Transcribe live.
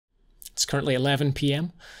It's currently 11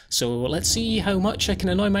 PM, so let's see how much I can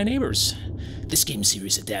annoy my neighbours. This game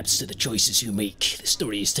series adapts to the choices you make. The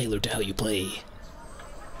story is tailored to how you play.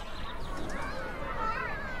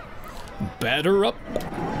 Batter up!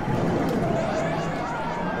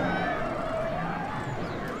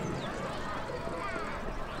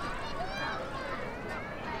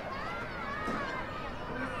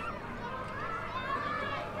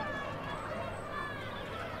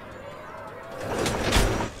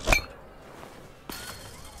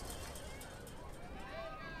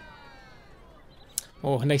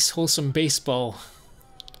 Oh, a nice wholesome baseball.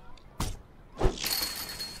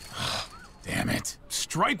 Damn it.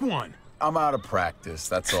 Strike one. I'm out of practice,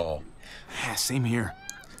 that's all. Yeah, same here.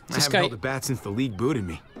 I This haven't guy- held a bat since the league booted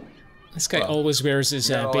me. This guy always wears his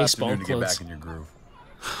You got all baseball afternoon to get clothes. back in your groove.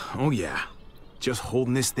 Oh yeah. Just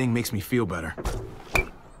holding this thing makes me feel better.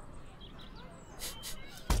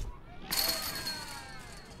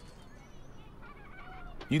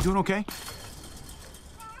 You doing okay?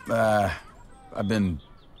 I've been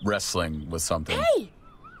wrestling with something. Hey!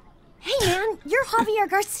 Hey, man, you're Javier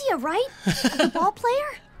Garcia, right? The ball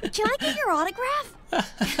player? Can I get your autograph?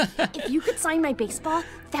 If you could sign my baseball,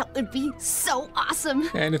 that would be so awesome.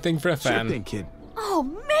 Anything for a Sure fan. thing, kid. Oh,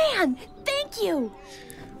 man! Thank you!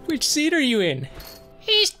 Which seat are you in?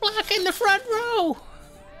 He's blocking the front row!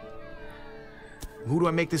 Who do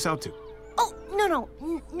I make this out to? Oh,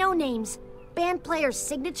 no names. Band players'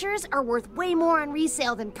 signatures are worth way more on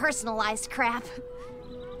resale than personalized crap.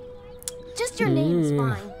 Just your name's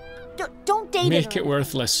fine. Don't date Make it. it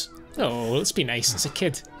worthless. Oh, let's be nice. It's a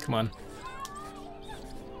kid. Come on.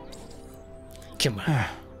 Come on.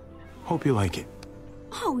 Hope you like it.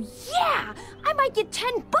 Oh, yeah! I might get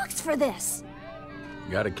 $10 for this.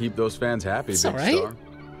 You gotta keep those fans happy, It's big alright. star.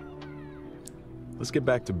 Let's get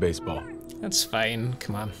back to baseball. That's fine.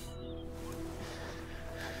 Come on.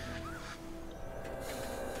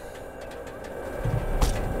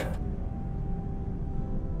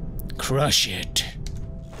 Crush it.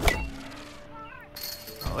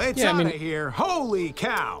 Oh, it's Yeah, I out mean- of here. Holy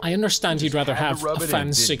cow. I understand you'd rather had to have rub a it in,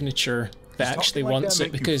 fan's didn't you? signature that Does actually talking like wants that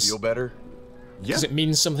it make you because feel better? it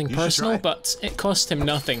means something You should personal, try. but it cost him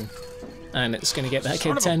nothing. And it's going to get that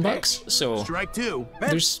Son kid of a $10, so Strike two. Man,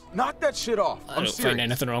 there's... knock that shit off. I I'm don't serious. find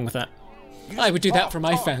anything wrong with that. You I would do just that talk, for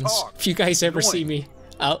my talk, fans. talk. If you guys ever see Annoying. me,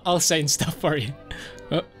 I'll sign stuff for you.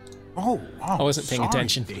 Oh, Oh, I wasn't paying sorry,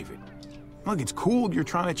 attention. David. Look, it's cool you're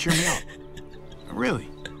trying to cheer me up. Really?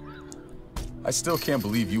 I still can't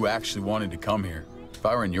believe you actually wanted to come here. If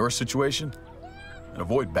I were in your situation, I'd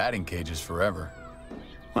avoid batting cages forever.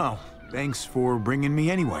 Well, thanks for bringing me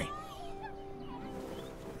anyway.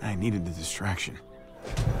 I needed the distraction.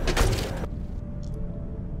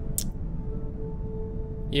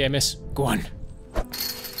 yeah, miss. Go on.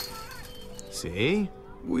 See?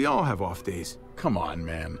 We all have off days. Come on,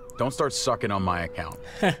 man. Don't start sucking on my account.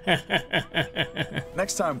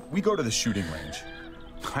 Next time, we go to the shooting range.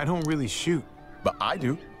 I don't really shoot. But I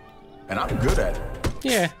do. And I'm good at it.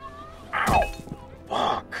 Yeah, Ow!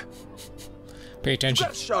 Fuck! pay You attention.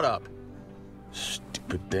 gotta shut up.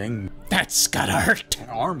 Stupid thing. That's gotta hurt.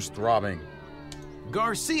 My arm's throbbing.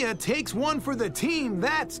 Garcia takes one for the team.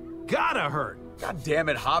 That's gotta hurt. God damn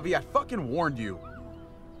it, Javi. I fucking warned you.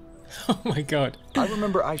 Oh my god. I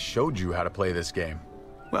remember I showed you how to play this game.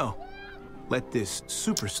 Well, let this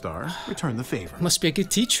superstar return the favor. Must be a good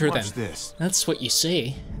teacher Watch then. this. That's what you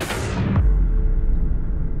say.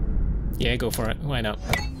 Yeah, go for it. Why not?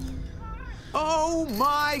 Oh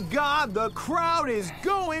my God, the crowd is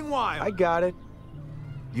going wild. I got it.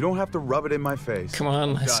 You don't have to rub it in my face. Come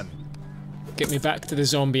on, let's Done. get me back to the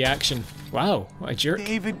zombie action. Wow, what a jerk.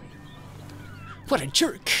 David, What a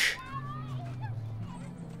jerk.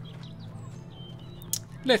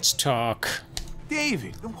 Let's talk.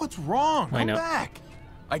 David, what's wrong? Why Come not? back.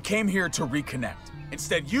 I came here to reconnect.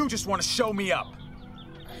 Instead, you just want to show me up.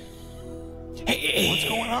 What's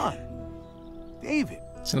going on? David.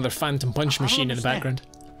 It's another phantom punch I don't machine in the understand. background.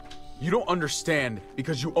 You don't understand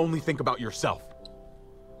because you only think about yourself.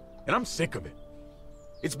 And I'm sick of it.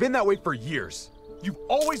 It's been that way for years. You've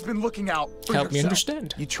always been looking out for Help me yourself.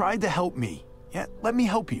 understand. You tried to help me. Yeah, let me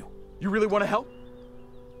help you. You really want to help?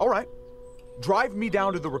 All right. Drive me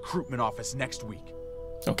down to the recruitment office next week.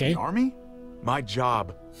 Okay. The army? My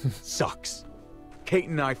job sucks. Kate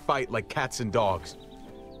and I fight like cats and dogs.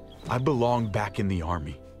 I belong back in the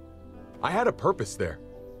army. I had a purpose there.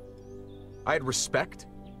 I had respect.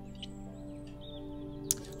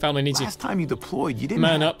 Family needs you. Last time you deployed, you didn't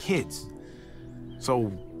Man have up. kids. So,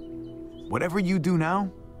 whatever you do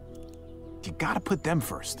now, you gotta put them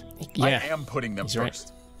first. Yeah. I am putting them He's right.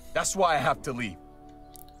 first. That's why I have to leave.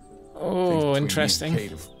 Oh, Between me and interesting.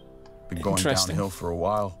 Kate have Been going Interesting. downhill for a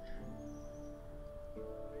while.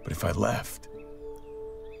 But if I left,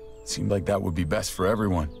 it seemed like that would be best for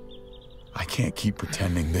everyone. I can't keep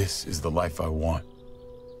pretending this is the life I want.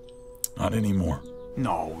 Not anymore.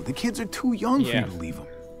 No, the kids are too young for Yeah. you to leave them.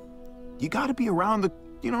 You gotta be around to,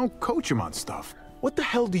 you know, coach them on stuff. What the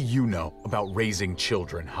hell do you know about raising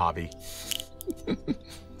children, Javi?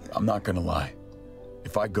 I'm not gonna lie.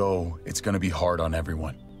 If I go, it's gonna be hard on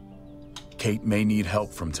everyone. Kate may need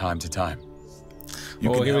help from time to time. You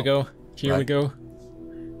Oh, can here we help, go. Here we right? go.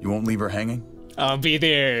 You won't leave her hanging? I'll be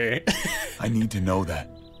there. I need to know that.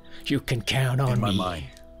 You can count on In my me. mind.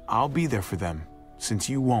 I'll be there for them, since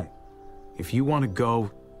you won't. If you want to go,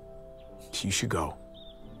 you should go.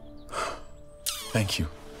 Thank you.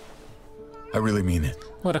 I really mean it.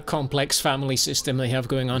 What a complex family system they have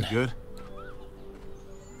going on. Good?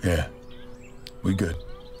 Yeah. We good.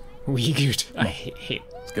 We good. I hate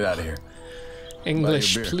Let's get out of here.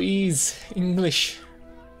 English, beer. please. English.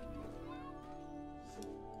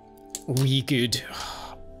 We good.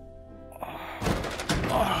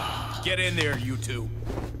 Get in there, you two.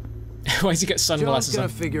 Why's he got John's sunglasses gonna on?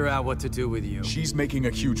 figure out what to do with you. She's making a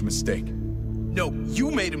huge mistake. No, you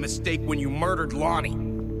made a mistake when you murdered Lonnie.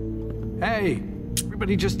 Hey,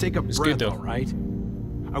 everybody just take a It's breath, good, though. all right?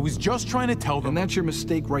 I was just trying to tell them. And that's your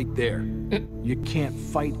mistake right there. You can't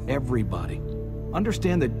fight everybody.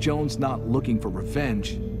 Understand that Joan's not looking for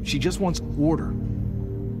revenge. She just wants order.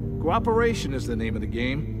 Cooperation is the name of the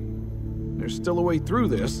game. There's still a way through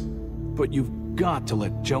this, but you've got to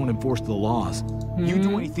let Joan enforce the laws. You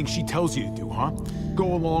do anything she tells you to do, huh?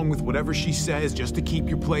 Go along with whatever she says just to keep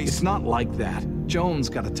your place. It's not like that. Joan's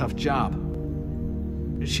got a tough job.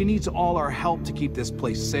 She needs all our help to keep this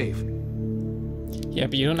place safe. Yeah,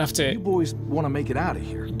 but you don't have You to boys want to make it out of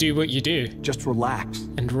here. do what you do Just relax.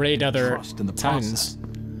 and raid other Trust in the towns.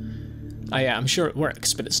 process. I'm sure it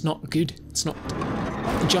works, but it's not good. It's not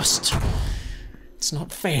just. It's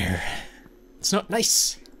not fair. It's not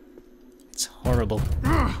nice. It's horrible.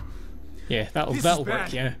 Yeah, that'll This is work.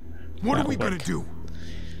 bad. Yeah. What are That'll we gonna work. do?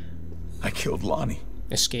 I killed Lonnie.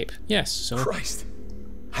 Escape. Yes. So Christ.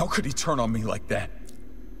 How could he turn on me like that?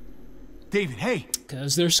 David, hey!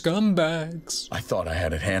 because they're scumbags. I thought I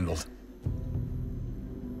had it handled.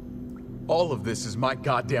 All of this is my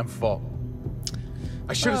goddamn fault.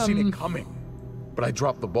 I should have seen it coming, but I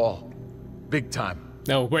dropped the ball. Big time.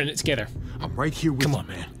 No, we're in it together. I'm right here with Come you, on,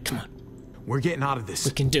 man. Come on. We're getting out of this.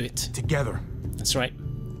 We can do it. Together. That's right.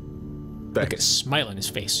 Look at a Thanks. smile on his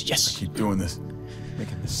face. Yes. Keep doing this.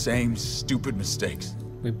 Making the same stupid mistakes.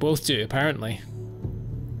 We both do, apparently.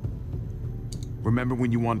 Remember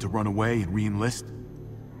when you wanted to run away and re-enlist?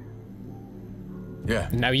 Yeah.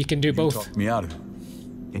 Now you can do You both. talked me out of it.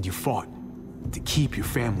 And you fought to keep your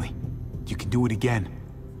family. You can do it again.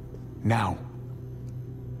 Now.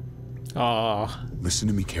 Aw. Listen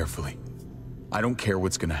to me carefully. I don't care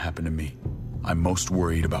what's gonna happen to me. I'm most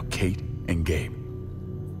worried about Kate and Gabe.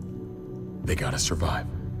 They gotta survive,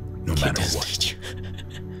 no matter what.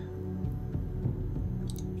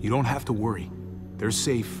 You don't have to worry. They're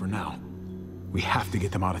safe for now. We have to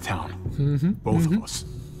get them out of town. Both of us.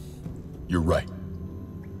 You're right.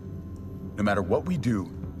 No matter what we do,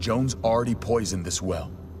 Joan's already poisoned this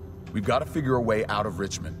well. We've got to figure a way out of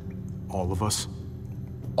Richmond. All of us.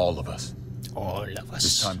 All of us. All of us.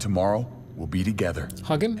 This time tomorrow, we'll be together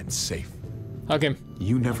Hug him. and safe. Hug him.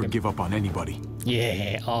 You never give up on anybody. Yeah.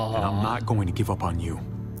 And Aw. I'm not going to give up on you.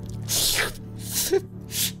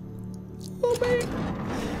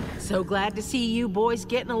 So glad to see you boys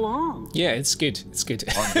getting along. Yeah, it's good. It's good.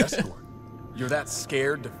 On escort. You're that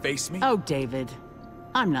scared to face me? Oh, David,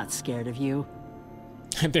 I'm not scared of you.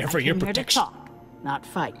 I'm there for your I'm here to protection. talk, not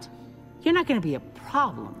fight. You're not going to be a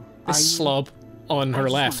problem, are This you? slob on I her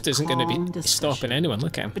just left want a isn't going to calm be discussion. stopping anyone.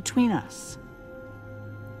 Look at him. Between us.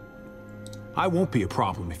 I won't be a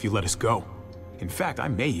problem if you let us go. In fact, I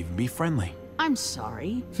may even be friendly. I'm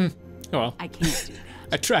sorry. Oh well, I can't do that.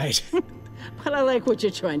 I tried. But I like what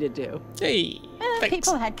you're trying to do. Hey, thanks.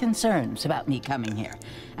 People had concerns about me coming here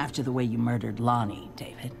after the way you murdered Lonnie,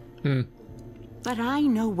 David. But I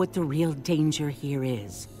know what the real danger here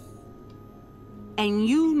is. And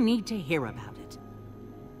you need to hear about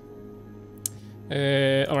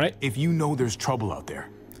it. All right. If you know there's trouble out there,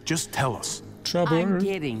 just tell us. Trouble. I'm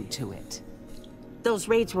getting to it. Those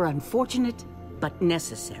raids were unfortunate, but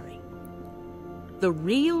necessary. The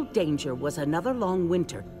real danger was another long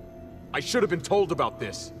winter. I should have been told about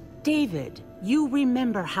this. David, you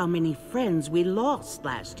remember how many friends we lost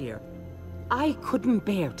last year. I couldn't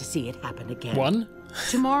bear to see it happen again. One.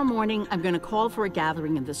 Tomorrow morning, I'm going to call for a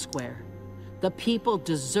gathering in the square. The people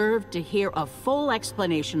deserve to hear a full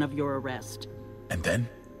explanation of your arrest. And then?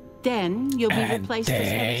 Then you'll be And replaced as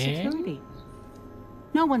head of then- security.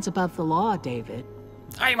 No one's above the law, David.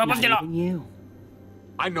 I'm above the Not law. even you.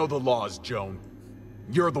 I know the laws, Joan.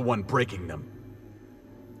 You're the one breaking them.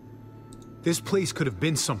 This place could have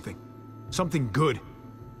been something. Something good.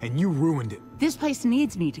 And you ruined it. This place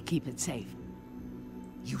needs me to keep it safe.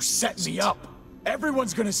 You set me up.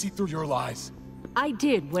 Everyone's gonna see through your lies. I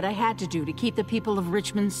did what I had to do to keep the people of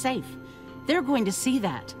Richmond safe. They're going to see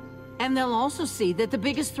that. And they'll also see that the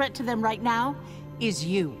biggest threat to them right now is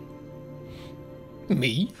you.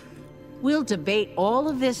 Me? We'll debate all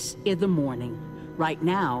of this in the morning. Right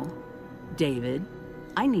now, David,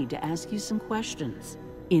 I need to ask you some questions.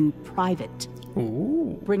 In private.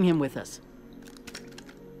 Ooh. Bring him with us.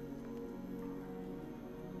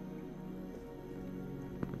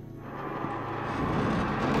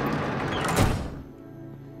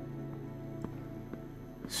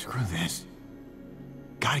 Screw this.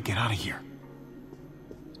 Gotta get out of here.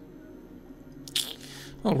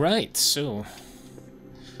 Alright, so...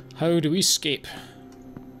 how do we escape?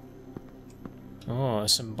 Oh,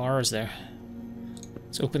 some bars there.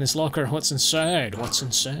 Let's open this locker. What's inside? What's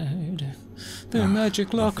inside? The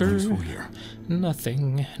magic locker. Nothing useful here.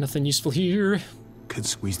 Nothing. Nothing useful here. Could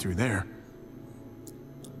squeeze through there.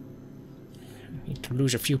 Need to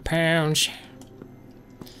lose a few pounds.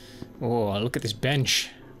 Oh, look at this bench.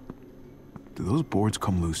 Do those boards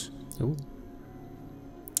come loose? Oh.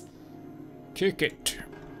 Kick it.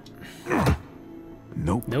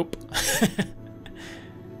 Nope. Nope.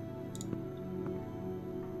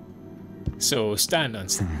 So, stand on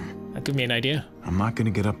something. That give me an idea. I'm not gonna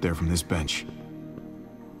get up there from this bench.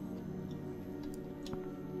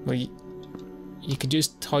 Well, you could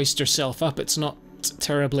just hoist yourself up. It's not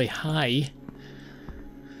terribly high.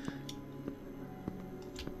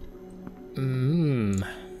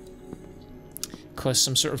 Cause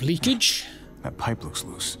some sort of leakage. That pipe looks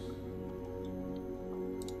loose.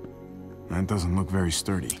 That doesn't look very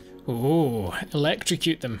sturdy. Oh,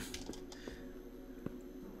 electrocute them.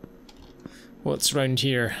 What's round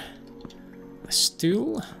here? A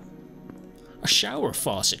stool? A shower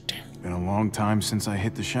faucet. Been a long time since I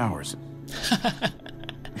hit the showers.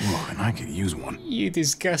 Whoa, and I could use one. You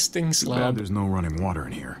disgusting Glad slob. there's no running water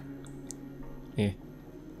in here. Yeah.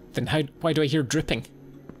 Then why do I hear dripping?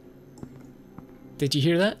 Did you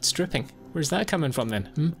hear that? It's dripping. Where's that coming from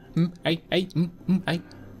then? Aye.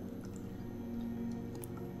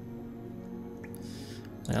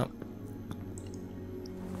 Well.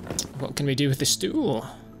 What can we do with the stool?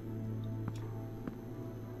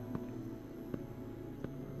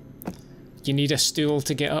 You need a stool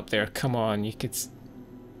to get up there. Come on, you could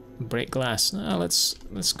break glass. No,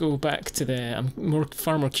 let's go back to the. I'm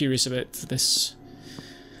far more curious about this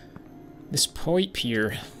pipe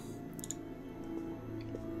here.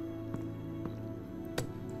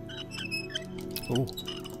 Oh.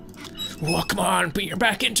 Oh, come on, put your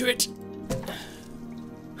back into it.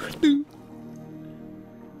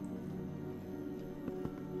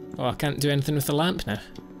 Oh, I can't do anything with the lamp now.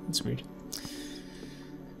 That's weird.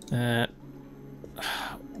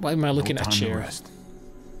 Why am I looking at a chair?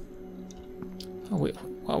 Oh, wait,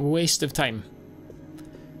 what a waste of time.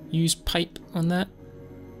 Use pipe on that.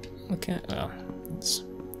 Okay, well,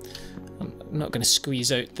 I'm not going to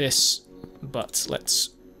squeeze out this, but let's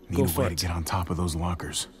go for it. Need a way to get on top of those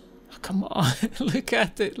lockers. Oh, come on, look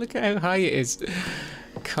at it. Look at how high it is.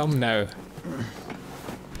 Come now.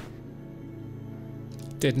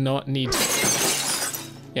 Did not need...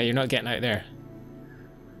 Yeah, you're not getting out there.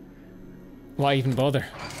 Why even bother?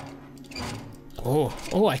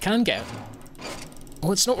 Oh, I can get out.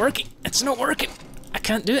 Oh, it's not working. It's not working. I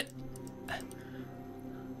can't do it.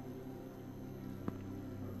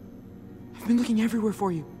 I've been looking everywhere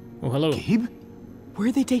for you. Oh, hello. Gabe?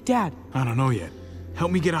 Where'd they take Dad? I don't know yet.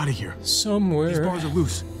 Help me get out of here. Somewhere. These bars are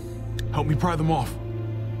loose. Help me pry them off.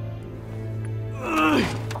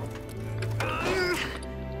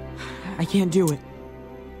 I can't do it.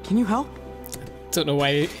 Can you help? Don't know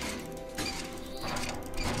why.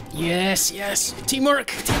 Yes.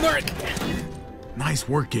 Teamwork. Nice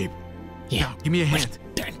work, Gabe. Yeah. Now, give me a hand.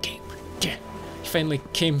 Done, Gabe. Yeah. You finally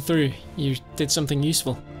came through. You did something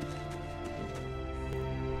useful.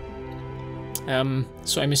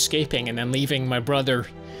 So I'm escaping and then leaving my brother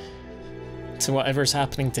to whatever's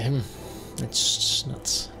happening to him. It's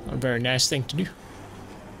not a very nice thing to do.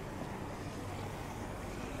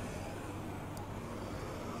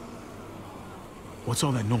 What's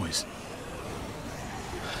all that noise?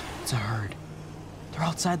 It's a herd. They're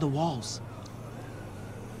outside the walls.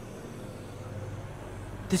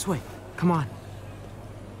 This way. Come on.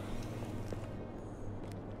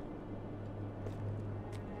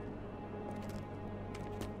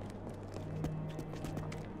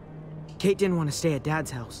 Kate didn't want to stay at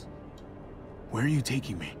Dad's house. Where are you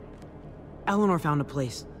taking me? Eleanor found a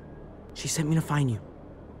place. She sent me to find you.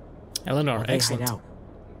 Eleanor, While they excellent. hide out.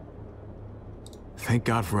 Thank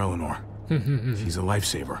God for Eleanor. She's a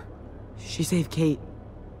lifesaver. She saved Kate,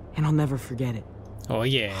 and I'll never forget it. Oh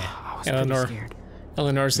yeah, I was Eleanor. pretty scared.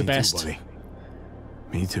 Eleanor's the Me too, best. buddy.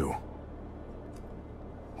 Me too.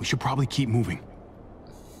 We should probably keep moving.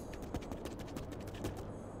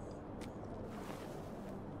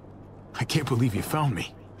 I can't believe you found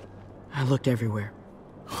me. I looked everywhere.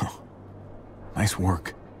 Nice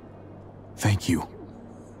work. Thank you.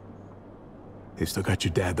 They still got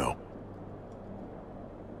your dad, though.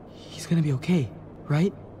 He's gonna be okay,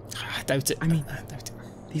 right? I doubt it. I mean, I doubt it.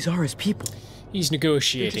 These are his people. He's They're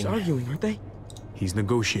negotiating. just arguing, aren't they? He's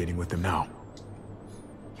negotiating with them now.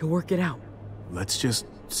 He'll work it out. Let's just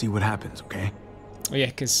see what happens, okay? Oh yeah,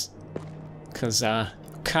 because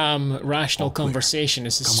calm, rational All clear. conversation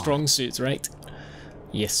is his Come on. strong suit, right?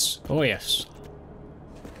 Yes. Oh yes.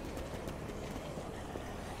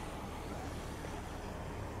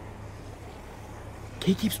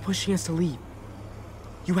 Kate keeps pushing us to leave.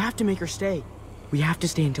 You have to make her stay. We have to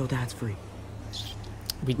stay until Dad's free.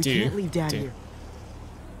 We We do. can't leave Dad do. here.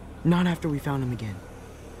 Not after we found him again.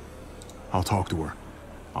 I'll talk to her.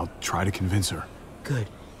 I'll try to convince her. Good.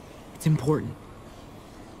 It's important.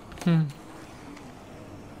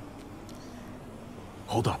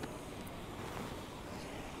 Hold up.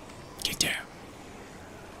 Get down.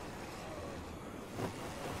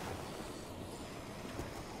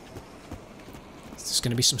 There's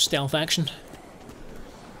going to be some stealth action.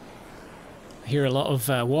 I hear a lot of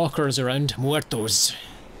walkers around. Muertos.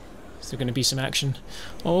 Is there going to be some action?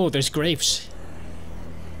 Oh, there's graves.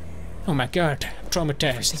 Oh my god, I'm traumatized.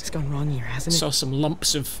 Everything's gone wrong here, hasn't it? Saw some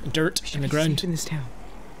lumps of dirt We should in the be ground. safe in this town.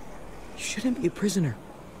 You shouldn't be a prisoner.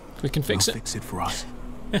 We can fix We'll it. fix it for us.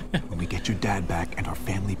 When we get your dad back and our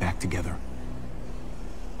family back together.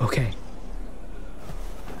 Okay.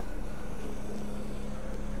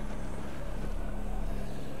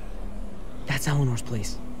 That's Eleanor's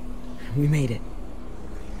place. We made it.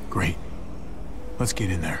 Great. Let's get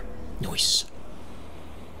in there. Nice.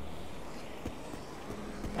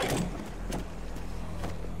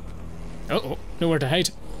 Uh-oh, nowhere to hide.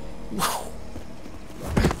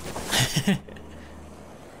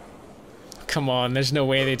 Come on, there's no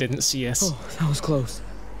way they didn't see us. Oh, that was close.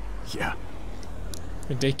 Yeah.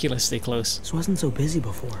 Ridiculously close. This wasn't so busy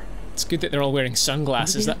before. It's good that they're all wearing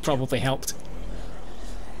sunglasses, that probably helped.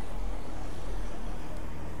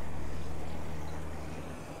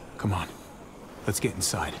 Come on. Let's get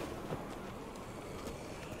inside.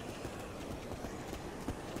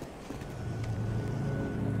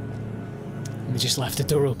 And they just left the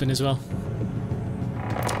door open as well.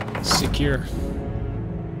 Secure.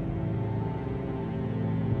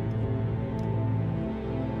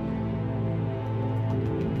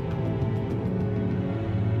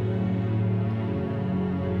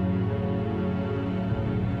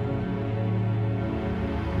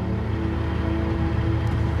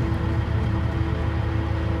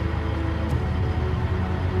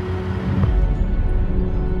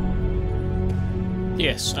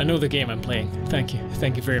 Yes, I know the game I'm playing. Thank you.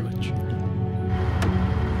 Thank you very much.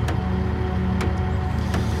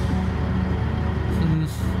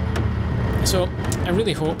 So, I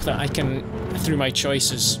really hope that I can, through my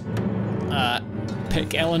choices,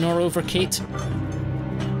 pick Eleanor over Kate.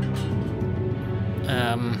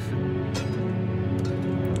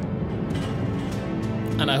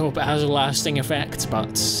 And I hope it has a lasting effect,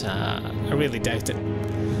 but I really doubt it.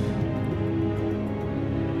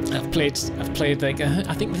 I've played like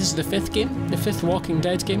I think this is the 5th game, the 5th Walking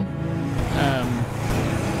Dead game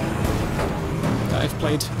that I've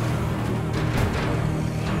played,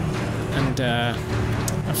 and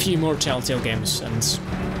a few more Telltale games, and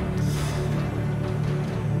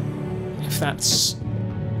if that's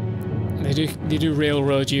they do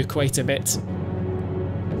railroad you quite a bit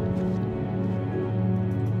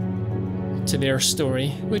to their story,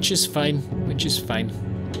 which is fine.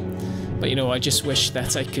 But you know, I just wish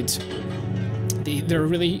that I could. They're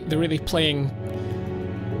really playing.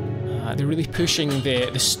 They're really pushing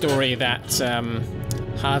the story that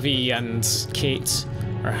Javi and Kate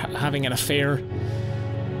are having an affair.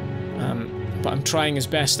 But I'm trying as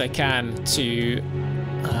best I can to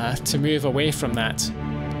move away from that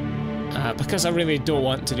because I really don't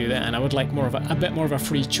want to do that, and I would like a bit more of a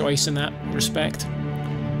free choice in that respect,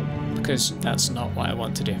 because that's not what I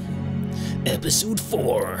want to do. Episode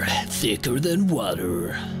 4, Thicker Than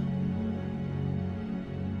Water.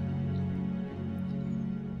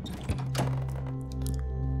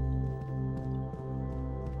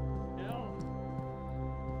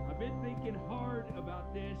 I've been thinking thinking hard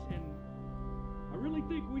about this, and I really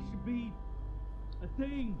think we should be a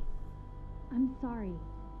thing. I'm sorry.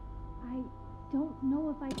 I don't know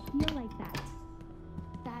if I feel like that.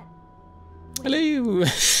 Hello!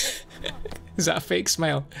 Is that a fake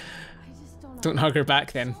smile? Don't hug her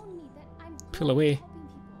back then. Pull away.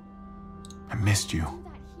 I missed you.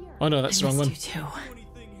 Oh no, that's the wrong one. You too.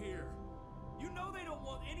 You know they don't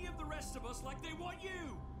want any of the rest of us like they want you.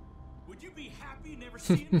 Would you be happy never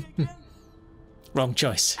seeing me again? Wrong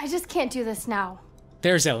choice. I just can't do this now.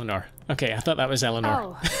 There's Eleanor. Okay, I thought that was Eleanor.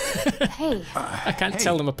 Oh. Hey. I can't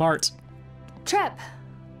tell them apart. Trip.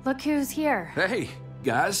 Look who's here. Hey,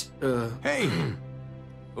 guys. Hey!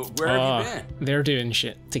 Where have you been? They're doing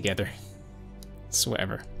shit together. It's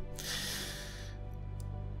whatever.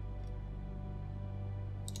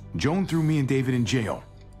 Joan threw me and David in jail,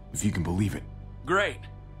 if you can believe it. Great.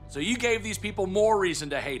 So you gave these people more reason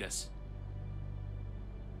to hate us.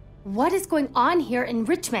 What is going on here in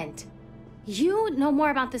Richmond? You know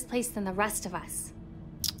more about this place than the rest of us.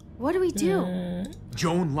 What do we do?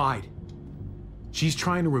 Joan lied. She's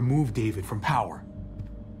trying to remove David from power.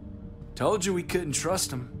 Told you we couldn't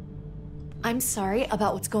trust him. I'm sorry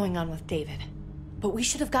about what's going on with David, but we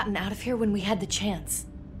should have gotten out of here when we had the chance.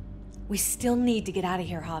 We still need to get out of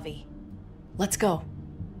here, Javi. Let's go.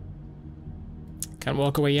 Can't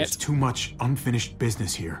walk away yet. There's too much unfinished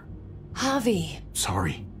business here. Javi.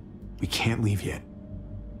 Sorry. We can't leave yet.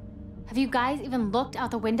 Have you guys even looked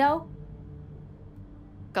out the window?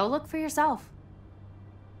 Go look for yourself.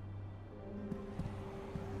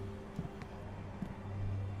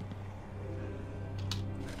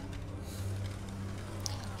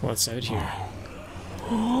 What's out here?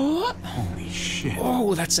 Holy shit.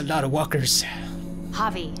 Oh, that's a lot of walkers.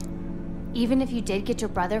 Javi, even if you did get your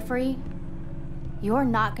brother free, you're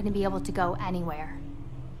not going to be able to go anywhere.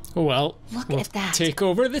 Well, Look we'll at that. take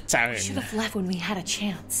over the town. We should have left when we had a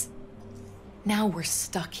chance. Now we're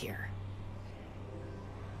stuck here.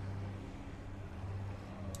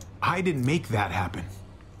 I didn't make that happen.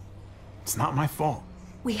 It's not my fault.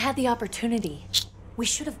 We had the opportunity. We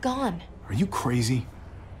should have gone. Are you crazy?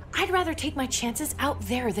 I'd rather take my chances out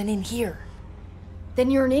there than in here.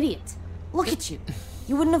 Then you're an idiot. Look at you.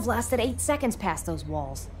 You wouldn't have lasted 8 seconds past those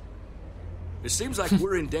walls. It seems like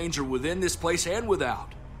we're in danger within this place and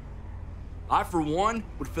without. I, for one,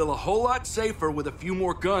 would feel a whole lot safer with a few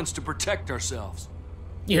more guns to protect ourselves.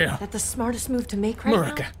 Yeah. That the smartest move to make right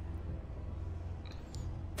America. now?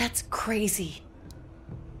 That's crazy.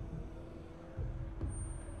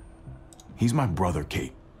 He's my brother,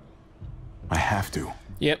 Kate. I have to.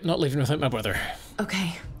 Yep, not leaving without my brother.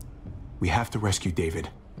 Okay. We have to rescue David.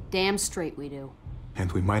 Damn straight we do.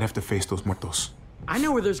 And we might have to face those muertos. I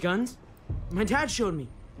know where there's guns. My dad showed me.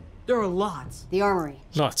 There are lots. The armory.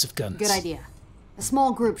 Lots of guns. Good idea. A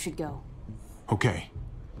small group should go. Okay.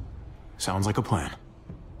 Sounds like a plan.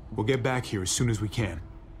 We'll get back here as soon as we can.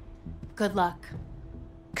 Good luck.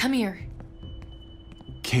 Come here.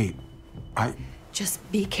 Kate, Just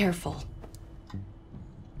be careful.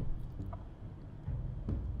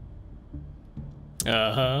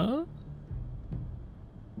 Uh-huh.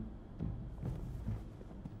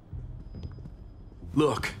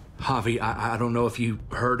 Look, Javi, I don't know if you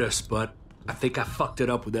heard us, but I think I fucked it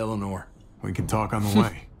up with Eleanor. We can talk on the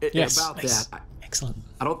way. Yes, About nice. that, Excellent.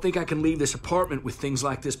 I don't think I can leave this apartment with things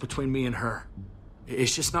like this between me and her.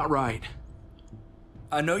 It's just not right.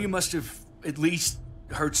 I know you must have at least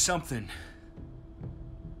heard something.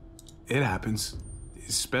 It happens.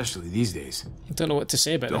 Especially these days. I don't know what to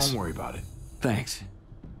say about this. Don't worry about it. Thanks.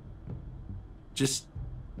 Just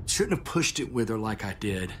shouldn't have pushed it with her like I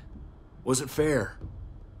did. Wasn't fair.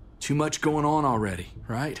 Too much going on already,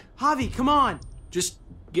 right? Javi, come on. Just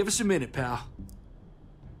give us a minute, pal.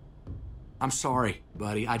 I'm sorry,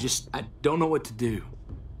 buddy. I don't know what to do.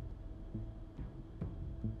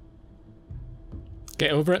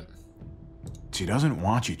 Get over it. She doesn't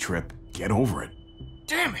want you, Trip. Get over it.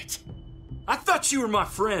 Damn it! I thought you were my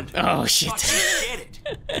friend. Oh, shit. Thought you'd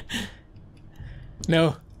get it.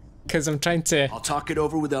 No, because I'm trying to... I'll talk it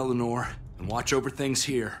over with Eleanor and watch over things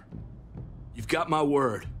here. You've got my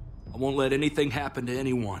word. I won't let anything happen to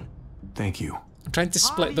anyone. Thank you. I'm trying to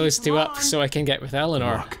split those two up so I can get with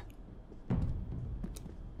Eleanor.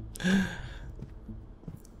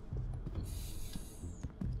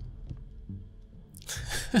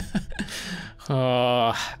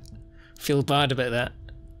 Oh, feel bad about that.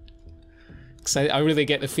 Because I really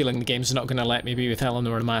get the feeling the game's not going to let me be with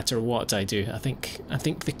Eleanor no matter what I do. I think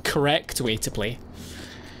the correct way to play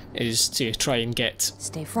is to try and get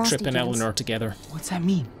Stay frosty, Trip and kids. Eleanor together. What's that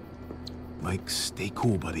mean? Like, stay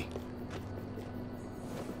cool, buddy.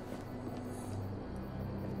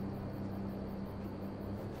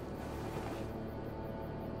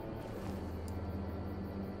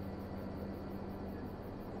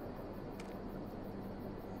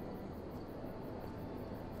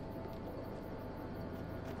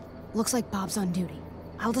 Looks like Bob's on duty.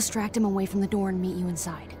 I'll distract him away from the door and meet you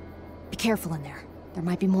inside. Be careful in there. There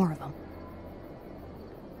might be more of them.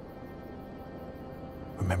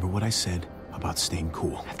 Remember what I said about staying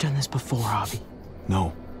cool? I've done this before, Javi.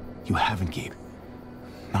 No, you haven't, Gabe.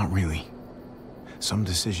 Not really. Some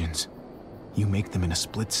decisions, you make them in a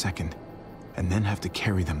split second, and then have to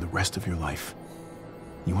carry them the rest of your life.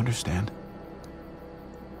 You understand?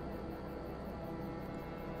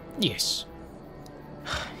 Yes.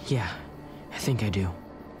 Yeah, I think I do.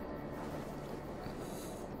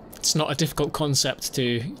 It's not a difficult concept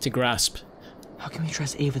to grasp. How can we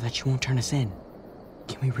trust Ava that she won't turn us in?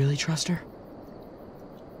 Can we really trust her?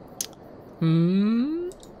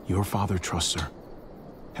 Your father trusts her.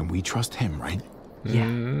 And we trust him, right? Yeah.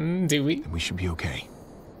 Do we? Then we should be okay.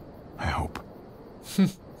 I hope.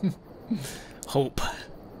 Hope.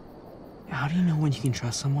 How do you know when you can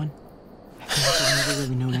trust someone? I feel like I've never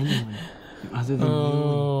really known anyone. Other than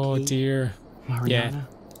oh, you and Kate, dear. Mariana.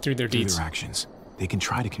 Yeah, through their Through deeds. their actions. They can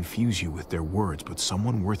try to confuse you with their words, but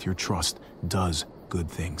someone worth your trust does good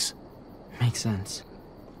things. Makes sense.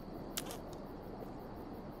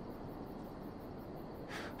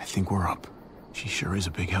 I think we're up. She sure is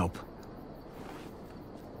a big help.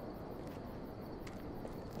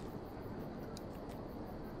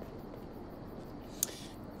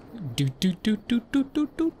 Do do do do do do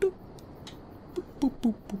do do. Boop, boop,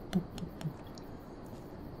 boop, boop, boop, boop.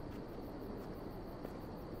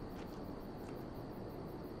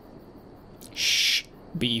 Shh.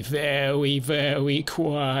 Be very, very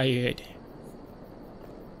quiet.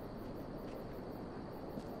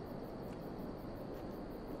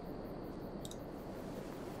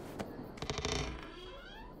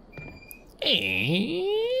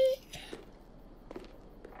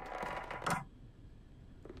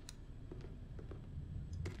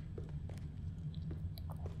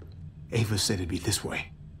 Ava said it'd be this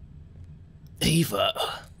way. Ava.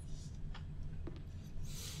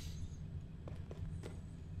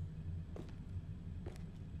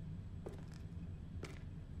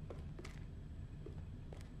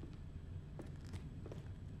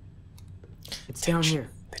 It's down here.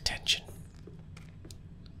 The tension.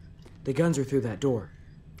 The guns are through that door.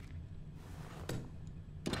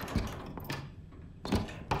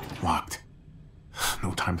 Locked.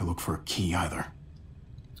 No time to look for a key either.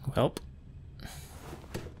 Welp.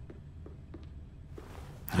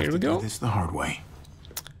 Have Here to we go. do this the hard way.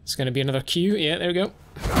 It's going to be another queue. Yeah, there we go.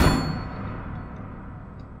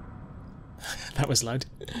 That was loud.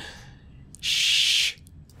 Shh.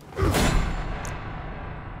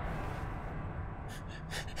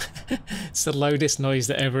 It's the loudest noise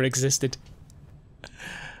that ever existed.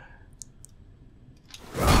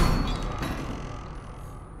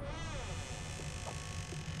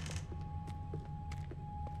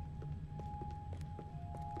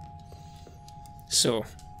 So,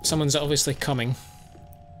 someone's obviously coming.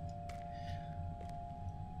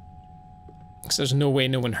 Because there's no way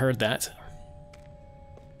no one heard that.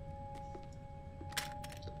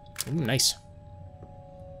 Ooh, nice.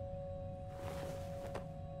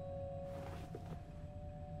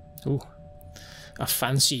 Ooh, a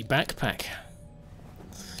fancy backpack.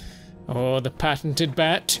 Oh, the patented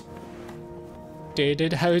bat.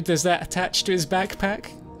 Dated, how does that attach to his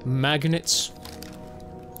backpack? Magnets.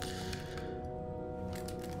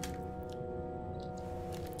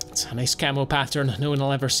 It's a nice camo pattern. No one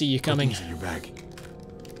will ever see you coming. In your bag.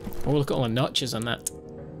 Oh, look at all the notches on that.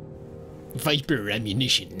 Viper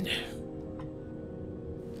ammunition.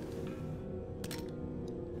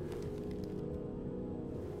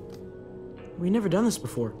 We've never done this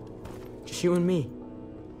before. Just you and me.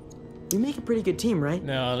 We make a pretty good team, right?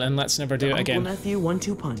 No, then let's never do it again. Uncle Nephew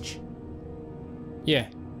 1-2 punch. Yeah.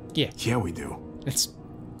 Yeah. Yeah, we do. Let's...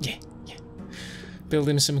 Yeah. Yeah. Build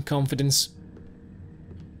him some confidence.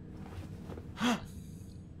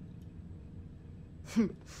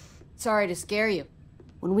 Sorry to scare you.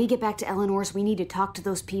 When we get back to Eleanor's, we need to talk to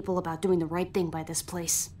those people about doing the right thing by this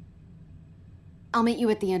place. I'll meet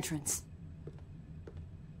you at the entrance.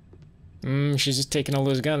 She's just taking all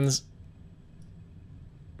those guns.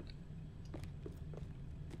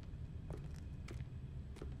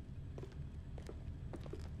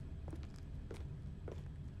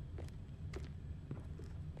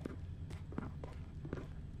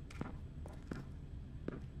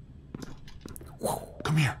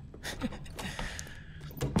 Come here.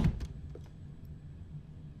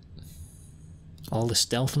 All the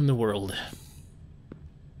stealth in the world.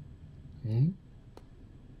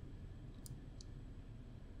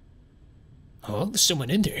 Oh, there's someone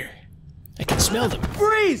in there. I can smell them.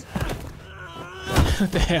 Freeze!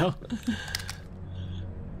 What the hell?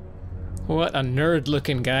 What a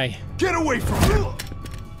nerd-looking guy. Get away from me!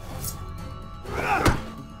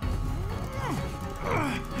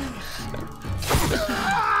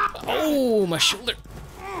 Oh, my shoulder.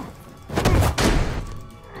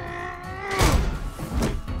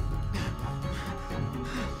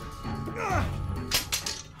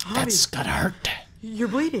 That's gotta hurt. You're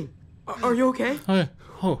bleeding. Are you okay?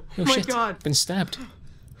 Oh My shit. God. Been stabbed.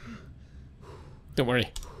 Don't worry.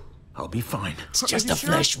 I'll be fine. It's just you a sure?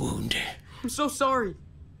 flesh wound. I'm so sorry.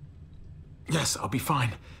 Yes, I'll be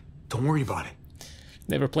fine. Don't worry about it.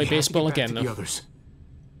 Never play We have to baseball get back again, to the though. others.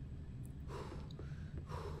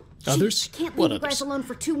 Others? I can't What leave you guys others? alone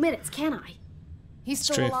for 2 minutes, can I? He's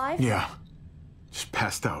still true. alive? Yeah. Just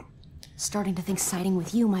passed out. Starting to think siding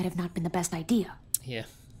with you might have not been the best idea. Yeah.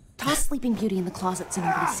 Toss Sleeping Beauty in the closet so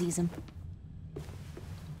nobody sees him.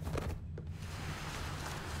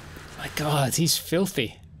 My God, he's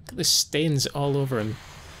filthy. Look at the stains all over him.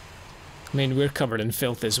 I mean, we're covered in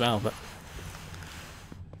filth as well, but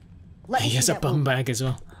Let me he has see a that bum wound. bag as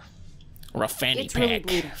well. Or a fanny It's really pack,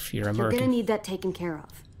 bleeding. if you're You're gonna American. need that taken care of.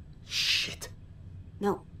 Shit.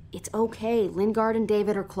 No, it's okay. Lingard and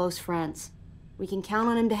David are close friends. We can count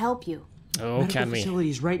on him to help you. Oh, Medical can we?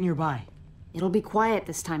 facility's right nearby. It'll be quiet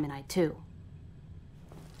this time of night, too.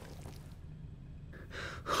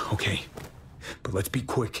 Okay. But let's be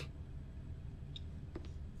quick.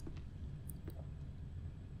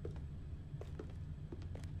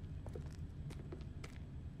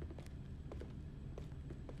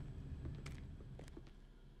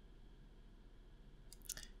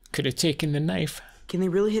 Could have taken the knife. Can they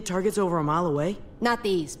really hit targets over a mile away? Not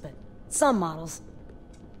these, but some models.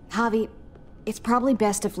 Javi, it's probably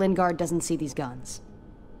best if Lingard doesn't see these guns.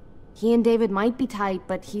 He and David might be tight,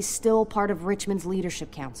 but he's still part of Richmond's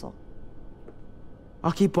leadership council.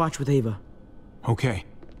 I'll keep watch with Ava. Okay.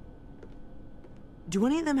 Do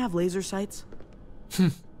any of them have laser sights?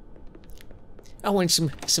 I want some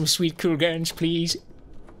sweet cool guns, please.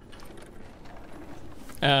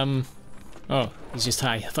 Oh, he's just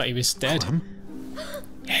high. I thought he was dead.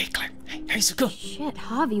 Hey, Clem. Hey, how's it going? Shit,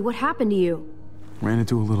 Javi, what happened to you? Ran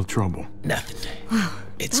into a little trouble. Nothing.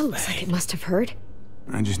 It's That looks like it must have hurt.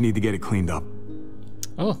 I just need to get it cleaned up.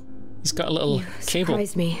 Oh, he's got a little cable.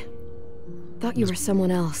 Surprised me. Thought you were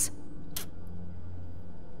someone else.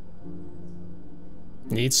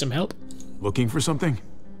 Need some help? Looking for something?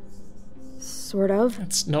 Sort of.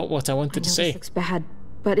 That's not what I wanted to This say. looks bad,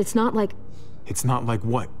 but it's not like... It's not like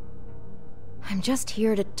what? I'm just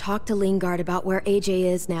here to talk to Lingard about where AJ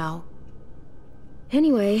is now.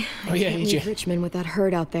 Anyway, Oh, I yeah, can't AJ. leave Richmond with that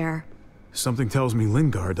herd out there. Something tells me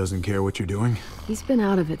Lingard doesn't care what you're doing. He's been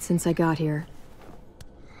out of it since I got here.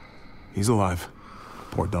 He's alive.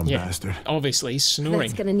 Poor dumb Yeah, bastard. obviously he's snoring.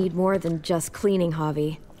 That's gonna need more than just cleaning,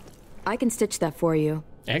 Javi. I can stitch that for you.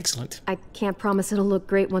 Excellent. I can't promise it'll look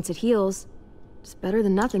great once it heals. It's better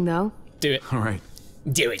than nothing, though. Do it. All right,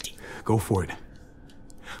 Do it. go for it.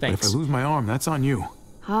 But if I Thanks. lose my arm, that's on you.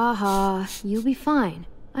 Ha ha, you'll be fine.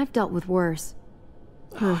 I've dealt with worse.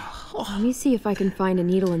 Let me see if I can find a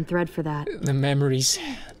needle and thread for that. The memories.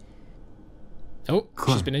 Oh, she's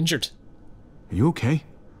Clem. been injured. Are you okay?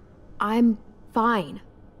 I'm fine.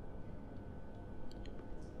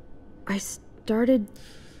 I started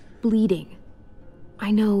bleeding.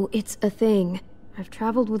 I know, it's a thing. I've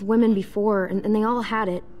traveled with women before, and they all had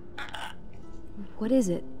it. What is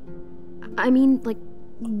it? I mean, like,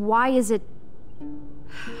 why is it...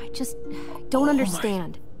 I just don't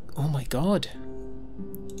understand. Oh my God.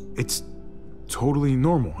 It's totally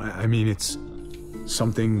normal. I mean, it's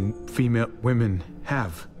something female women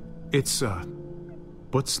have. It's,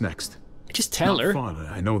 what's next? Just tell Not her. fun,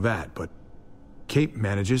 I know that, but Kate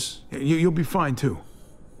manages. You'll be fine, too.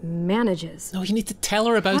 Manages. No, you need to tell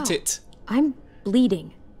her about How? it. I'm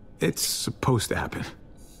bleeding. It's supposed to happen.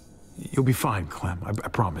 You'll be fine, Clem. I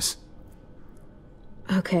promise.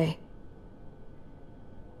 Okay.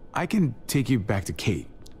 I can take you back to Kate.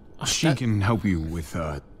 She that- can help you with,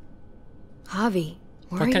 Javi,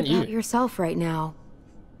 worry can't about you? yourself right now.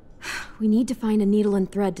 We need to find a needle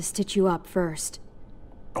and thread to stitch you up first.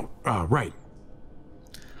 right.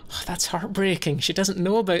 Oh, that's heartbreaking. She doesn't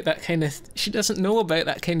know about that kind of. She doesn't know about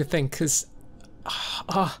that kind of thing because.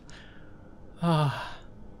 Let's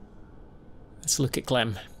look at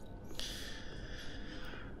Clem.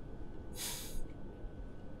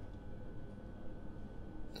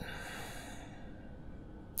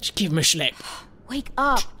 Just give him a slap. Wake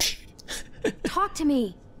up! Talk to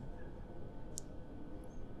me!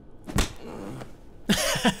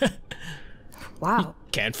 Wow,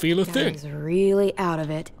 Can't feel a thing. he's really out of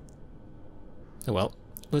it. Oh well,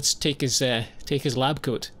 let's take his lab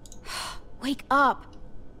coat. Wake up!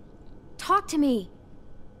 talk to me.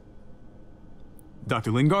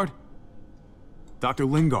 Dr. Lingard? Dr.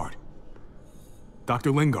 Lingard?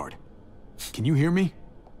 Dr. Lingard? Can you hear me?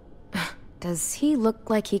 Does he look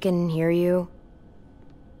like he can hear you?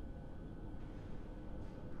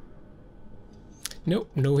 Nope,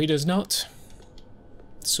 no he does not.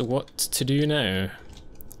 So what to do now?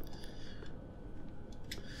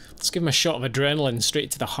 Let's give him a shot of adrenaline straight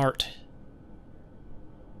to the heart.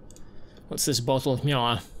 What's this bottle?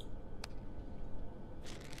 Yeah.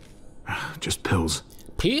 Just pills.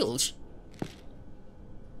 Pills?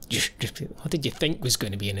 What did you think was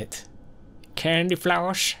going to be in it? Candy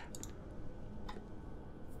flowers?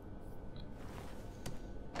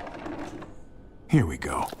 Here we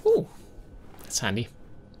go. Ooh, that's handy.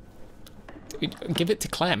 Give it to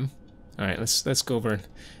Clem. All right, let's go over.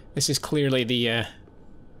 This is clearly the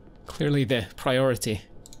priority.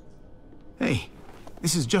 Hey,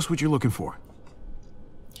 this is just what you're looking for.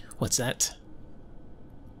 What's that?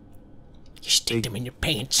 You stick them in your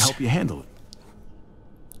pants. Help you handle it.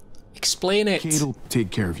 Explain it. Kate'll take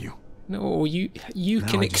care of you. No, you Now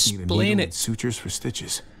can I just need a explain needle it. and sutures for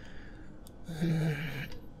stitches.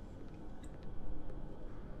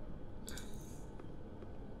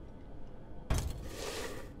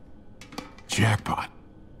 Jackpot.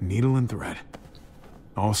 Needle and thread.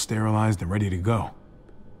 All sterilized and ready to go.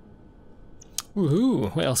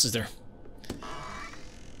 Woohoo! What else is there?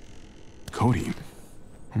 Codeine.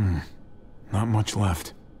 Not much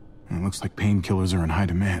left. It looks like painkillers are in high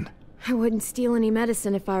demand. I wouldn't steal any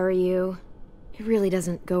medicine if I were you. It really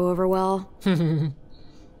doesn't go over well. I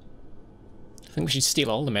think we should steal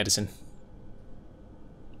all the medicine.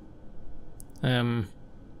 No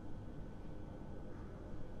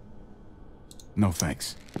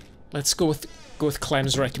thanks. Let's go with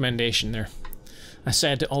Clem's recommendation there. I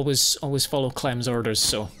said always follow Clem's orders,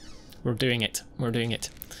 so we're doing it. We're doing it.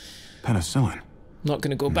 Penicillin. Not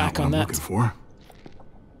going to go back Not on what I'm that. looking for.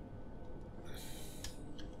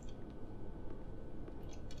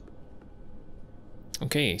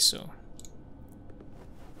 Okay, so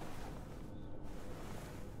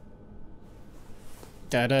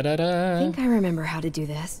da da da da. I think I remember how to do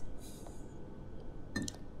this.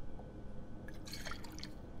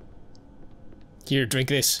 Here, drink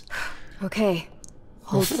this. Okay.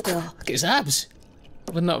 Hold still. Look at his abs.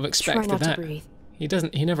 I would not have expected Try not that. to breathe.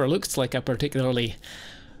 He never looked like a particularly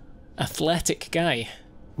athletic guy.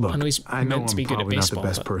 Look, I know he's I know meant to be I'm good at probably not the baseball,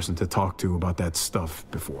 best but person to talk to about that stuff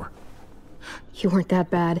before. You weren't that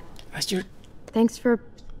bad. Thanks for,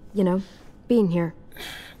 being here.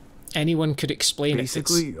 Anyone could explain it.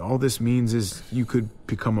 Basically, all this means is you could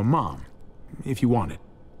become a mom, if you wanted.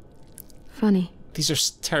 Funny. These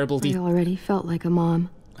are terrible I already felt like a mom.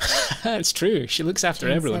 It's true. She looks after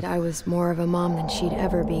Jane everyone. said I was more of a mom than she'd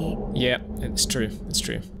ever be. Yeah, it's true. It's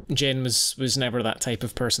true. Jane was never that type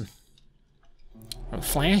of person.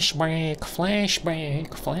 Flashback, flashback,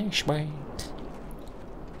 flashback.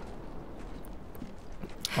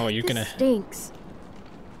 Oh, you're gonna... Stinks.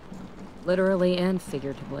 Literally and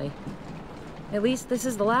figuratively. At least this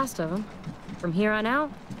is the last of them. From here on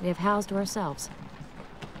out, we have housed to ourselves.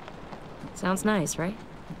 Sounds nice, right?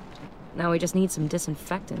 Now we just need some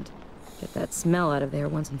disinfectant. Get that smell out of there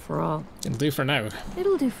once and for all. It'll do for now.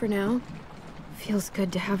 It'll do for now. Feels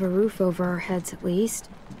good to have a roof over our heads at least.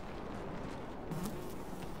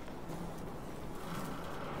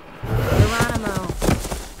 Geronimo.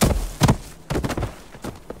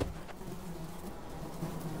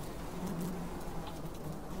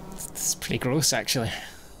 It's pretty gross, actually.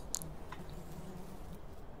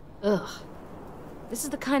 Ugh. This is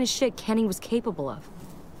the kind of shit Kenny was capable of.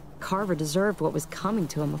 Carver deserved what was coming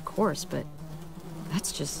to him, of course, but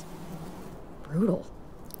that's just brutal.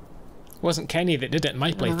 It wasn't Kenny that did it in my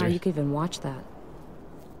I don't know how playthrough. you could even watch that.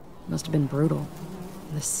 Must have been brutal.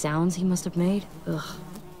 And the sounds he must have made. Ugh.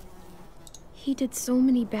 He did so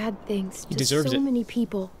many bad things He to deserves so it. many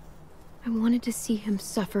people. I wanted to see him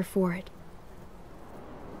suffer for it.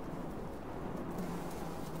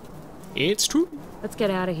 It's true. Let's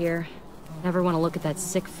get out of here. Never want to look at that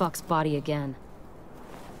sick fuck's body again.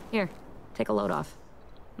 Here, take a load off.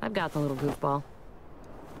 I've got the little goofball.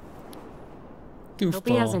 Hope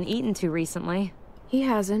he hasn't eaten too recently. He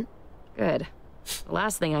hasn't. Good. The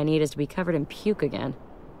last thing I need is to be covered in puke again.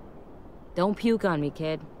 Don't puke on me,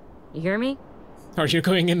 kid. You hear me? Or you're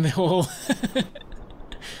going in the hole.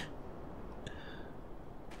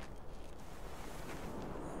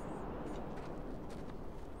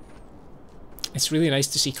 It's really nice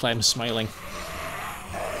to see Clem smiling.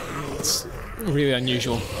 It's really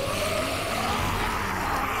unusual.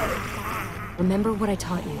 Remember what I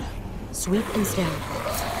taught you. Sweep and stab.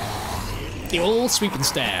 The old sweep and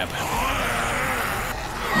stab.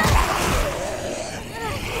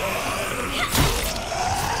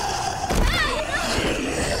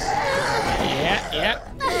 Yeah.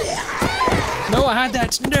 No, I had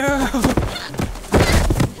that. No.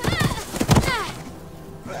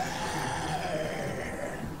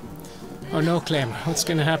 Oh no, Clem. What's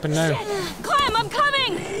gonna happen now? Clem, I'm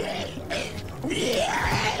coming!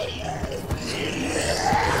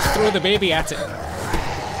 Throw the baby at it.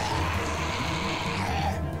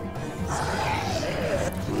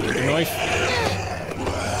 The knife.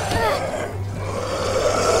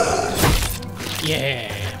 Yeah.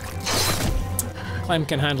 Clem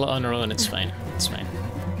can handle it on her own. It's fine. It's fine.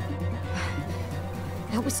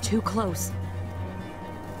 That was too close.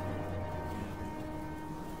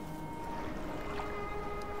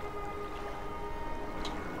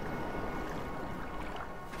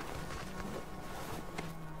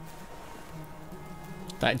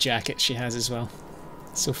 That jacket she has as well.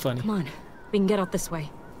 So funny. Come on, we can get out this way.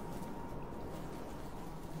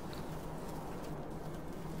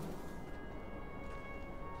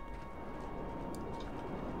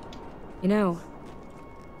 You know,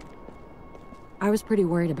 I was pretty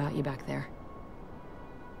worried about you back there.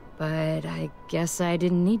 But I guess I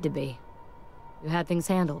didn't need to be. You had things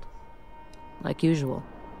handled. Like usual.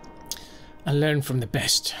 I learned from the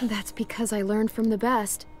best. That's because I learned from the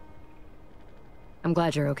best. I'm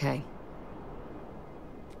glad you're okay.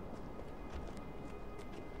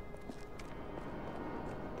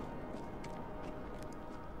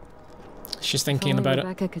 She's thinking If only about it.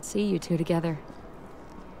 Rebecca could see you two together.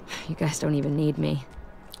 You guys don't even need me.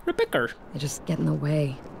 Rebecca. They just get in the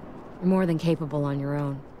way. You're more than capable on your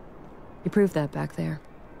own. You proved that back there.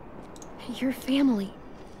 You're family.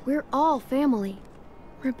 We're all family.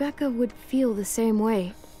 Rebecca would feel the same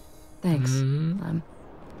way. Thanks.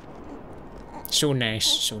 So nice,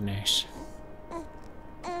 so nice.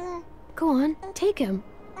 Go on, take him.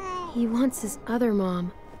 He wants his other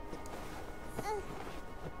mom.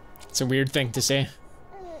 It's a weird thing to say.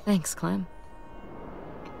 Thanks, Clem.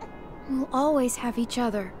 We'll always have each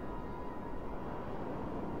other.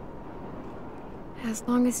 As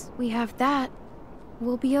long as we have that,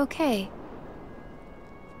 we'll be okay.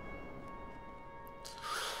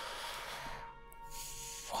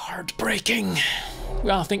 Heartbreaking.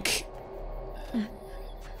 Well, I think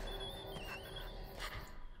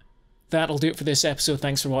that'll do it for this episode.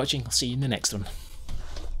 Thanks for watching. I'll see you in the next one.